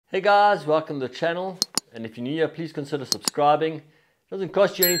Hey guys, welcome to the channel, and if you're new here, please consider subscribing. It doesn't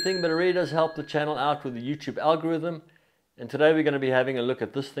cost you anything, but it really does help the channel out with the YouTube algorithm. And today we're going to be having a look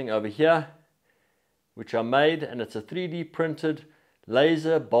at this thing over here, which I made, and it's a 3D printed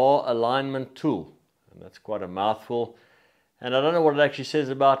laser bar alignment tool. And that's quite a mouthful. And I don't know what it actually says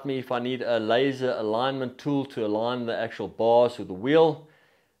about me if I need a laser alignment tool to align the actual bars with the wheel.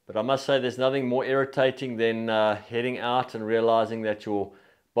 But I must say there's nothing more irritating than heading out and realizing that your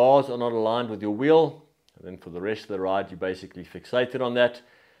bars are not aligned with your wheel, and then for the rest of the ride you're basically fixated on that.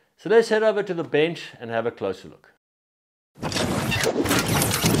 So let's head over to the bench and have a closer look.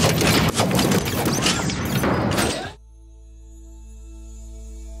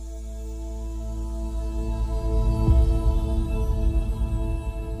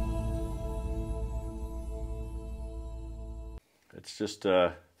 It's just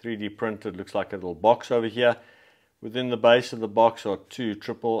 3D printed, looks like a little box over here. Within the base of the box are two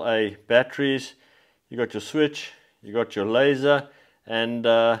AAA batteries. You got your switch, you got your laser, and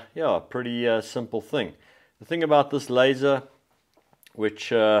yeah, pretty simple thing. The thing about this laser,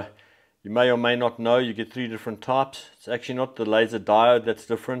 which you may or may not know, you get three different types. It's actually not the laser diode that's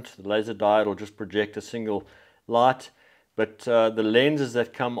different. The laser diode will just project a single light, but the lenses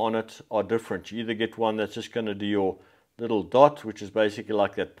that come on it are different. You either get one that's just going to do your little dot, which is basically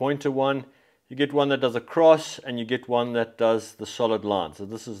like that pointer one. You get one that does a cross, and you get one that does the solid line. So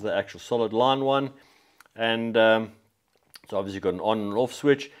this is the actual solid line one, and so obviously you've got an on and off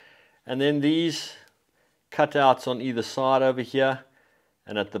switch, and then these cutouts on either side over here,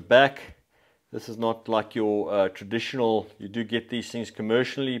 and at the back, this is not like your traditional, you do get these things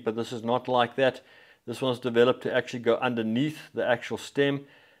commercially, but this is not like that. This one's developed to actually go underneath the actual stem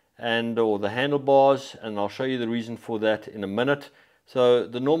or the handlebars, and I'll show you the reason for that in a minute. So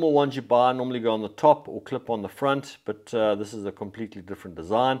the normal ones you buy normally go on the top or clip on the front, but this is a completely different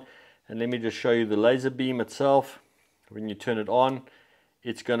design. And let me just show you the laser beam itself. When you turn it on,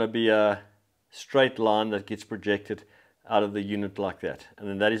 it's going to be a straight line that gets projected out of the unit like that, and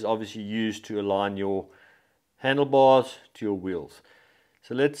then that is obviously used to align your handlebars to your wheels.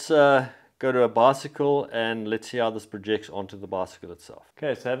 So let's go to a bicycle and let's see how this projects onto the bicycle itself.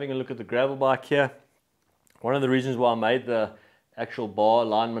 Okay, so having a look at the gravel bike here, one of the reasons why I made the actual bar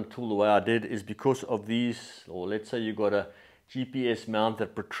alignment tool the way I did is because of these, or let's say you've got a GPS mount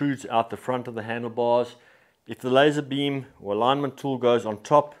that protrudes out the front of the handlebars. If the laser beam or alignment tool goes on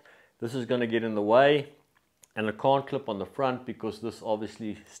top, this is going to get in the way, and it can't clip on the front because this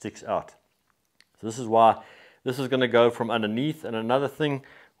obviously sticks out. So this is why this is going to go from underneath. And another thing,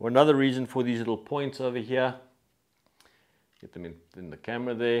 or another reason for these little points over here, get them in the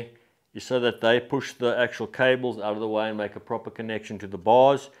camera there, is so that they push the actual cables out of the way and make a proper connection to the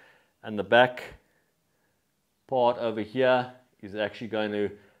bars. And the back part over here is actually going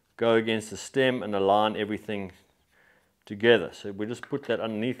to go against the stem and align everything together. So we just put that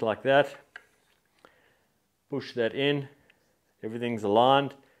underneath like that, push that in, everything's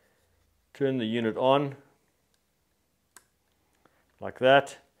aligned, turn the unit on like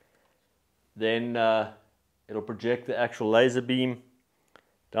that, then it'll project the actual laser beam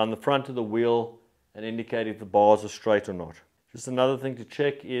down the front of the wheel and indicate if the bars are straight or not. Just another thing to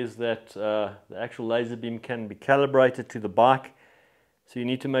check is that the actual laser beam can be calibrated to the bike. So you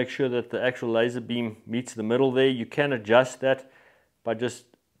need to make sure that the actual laser beam meets the middle there. You can adjust that by just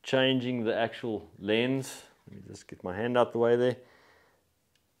changing the actual lens. Let me just get my hand out the way there.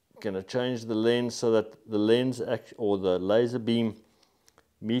 I'm going to change the lens so that the lens or the laser beam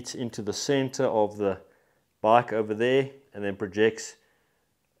meets into the center of the bike over there, and then projects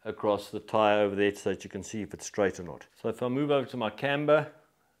across the tire over there so that you can see if it's straight or not. So if I move over to my camber,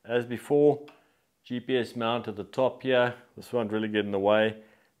 as before, GPS mount at the top here. This won't really get in the way,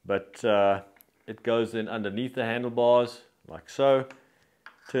 but it goes then underneath the handlebars like so.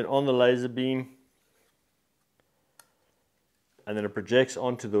 Turn on the laser beam, and then it projects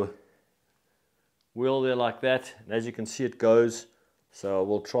onto the wheel there like that, and as you can see it goes. So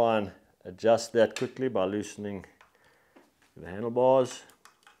we'll try and adjust that quickly by loosening the handlebars,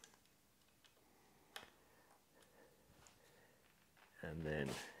 and then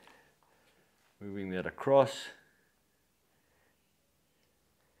moving that across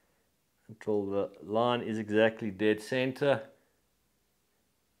until the line is exactly dead center.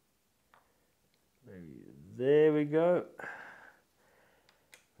 Maybe there we go.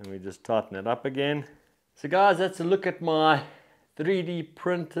 And we just tighten it up again. So guys, that's a look at my 3D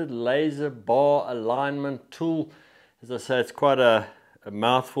printed laser bar alignment tool. As I say, it's quite a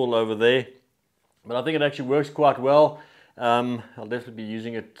mouthful over there, but I think it actually works quite well. I'll definitely be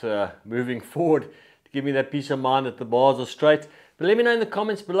using it moving forward to give me that peace of mind that the bars are straight. But let me know in the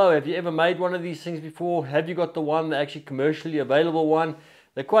comments below, have you ever made one of these things before? Have you got the one, the actually commercially available one?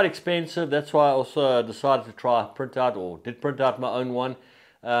 They're quite expensive. That's why I also decided to try print out, or did print out my own one.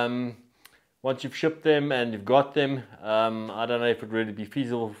 Once you've shipped them and you've got them, I don't know if it would really be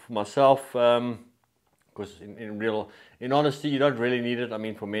feasible for myself, because in honesty, you don't really need it. I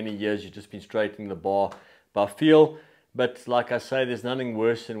mean, for many years you've just been straightening the bar by feel. But like I say, there's nothing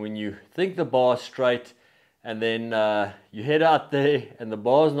worse than when you think the bar is straight and then you head out there and the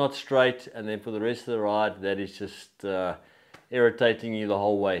bar's not straight, and then for the rest of the ride that is just irritating you the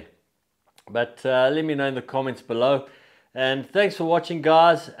whole way. But let me know in the comments below. And thanks for watching,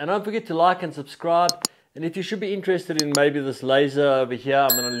 guys, and don't forget to like and subscribe. And if you should be interested in maybe this laser over here,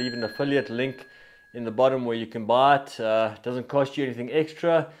 I'm going to leave an affiliate link in the bottom where you can buy it. It doesn't cost you anything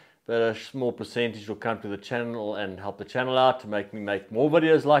extra, but a small percentage will come to the channel and help the channel out to make me make more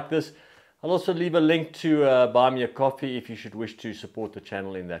videos like this. I'll also leave a link to buy me a coffee if you should wish to support the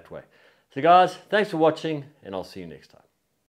channel in that way. So guys, thanks for watching, and I'll see you next time.